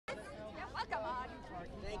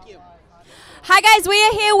Hi guys, we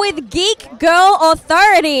are here with Geek Girl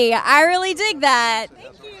Authority. I really dig that.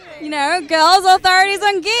 Thank you. You know, girls authorities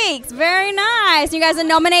on geeks. Very nice. You guys are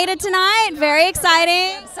nominated tonight. Very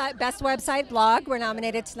exciting. Best website blog. We're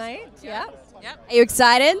nominated tonight. Yeah. Yep. Are you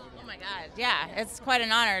excited? Oh my God. Yeah, it's quite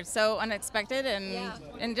an honor. It's so unexpected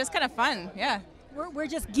and just kind of fun. Yeah. We're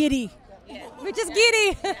just giddy. We're just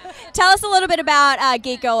giddy. Tell us a little bit about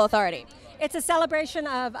Geek Girl Authority. It's a celebration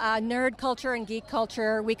of nerd culture and geek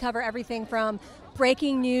culture. We cover everything from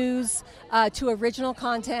breaking news to original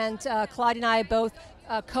content. Claudia and I both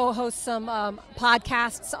co-host some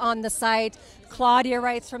podcasts on the site. Claudia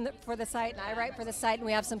writes for the site, and I write for the site, and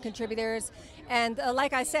we have some contributors. And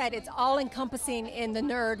like I said, it's all encompassing in the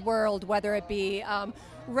nerd world, whether it be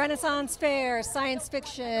Renaissance fair, science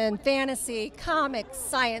fiction, fantasy, comics,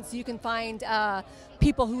 science. You can find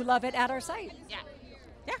people who love it at our site. Yeah.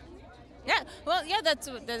 Yeah. Well, yeah, that's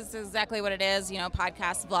exactly what it is. You know,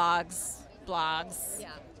 podcasts, blogs.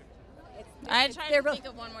 Yeah. I tried to think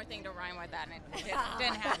of one more thing to rhyme with that, and it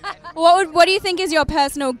didn't happen. What do you think is your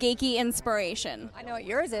personal geeky inspiration? I know what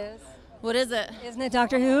yours is. What is it? Isn't it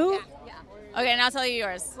Doctor Who? Yeah. Okay, and I'll tell you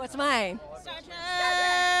yours. What's mine? Star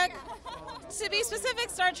Trek. To be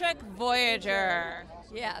specific, Star Trek Voyager.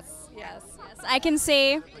 Yes. I can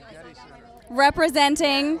see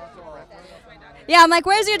representing. Yeah, I'm like,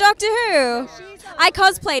 where's your Doctor Who? I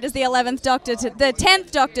cosplayed as the 11th Doctor, the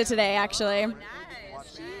 10th Doctor today, actually.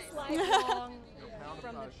 She's lifelong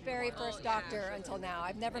from the very first Doctor until now.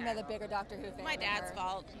 I've never met a bigger Doctor Who fan. My than dad's her.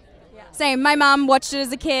 fault. Yeah. Same. My mom watched it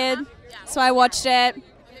as a kid, so I watched it. Who's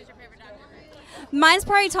your favorite Doctor? Mine's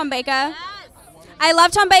probably Tom Baker. I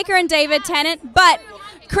love Tom Baker and David Tennant, but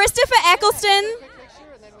Christopher Eccleston,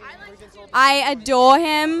 I adore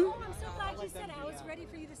him. I'm so glad you said it. I was ready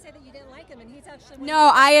for you to say that you didn't like him, and he's actually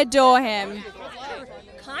No, I adore him.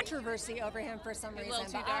 controversy over him for some A reason. little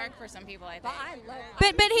too but dark for some people, I think. But I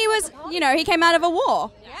love. But he was, he came out of a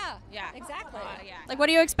war. Yeah. Exactly. Yeah. Like, what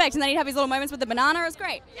do you expect? And then he'd have his little moments with the banana. It was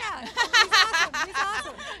great. Yeah. He's awesome. He's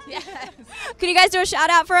awesome. Yes. Could you guys do a shout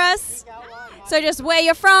out for us? So just where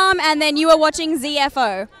you're from, and then you are watching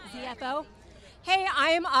ZFO. ZFO. Hey,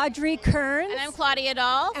 I am Audrey Kearns. And I'm Claudia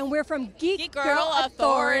Dahl. And we're from Geek, Geek Girl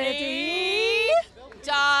Authority.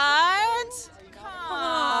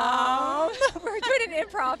 .com. We're doing an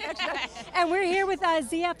improv. And we're here with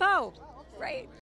ZFO. Right.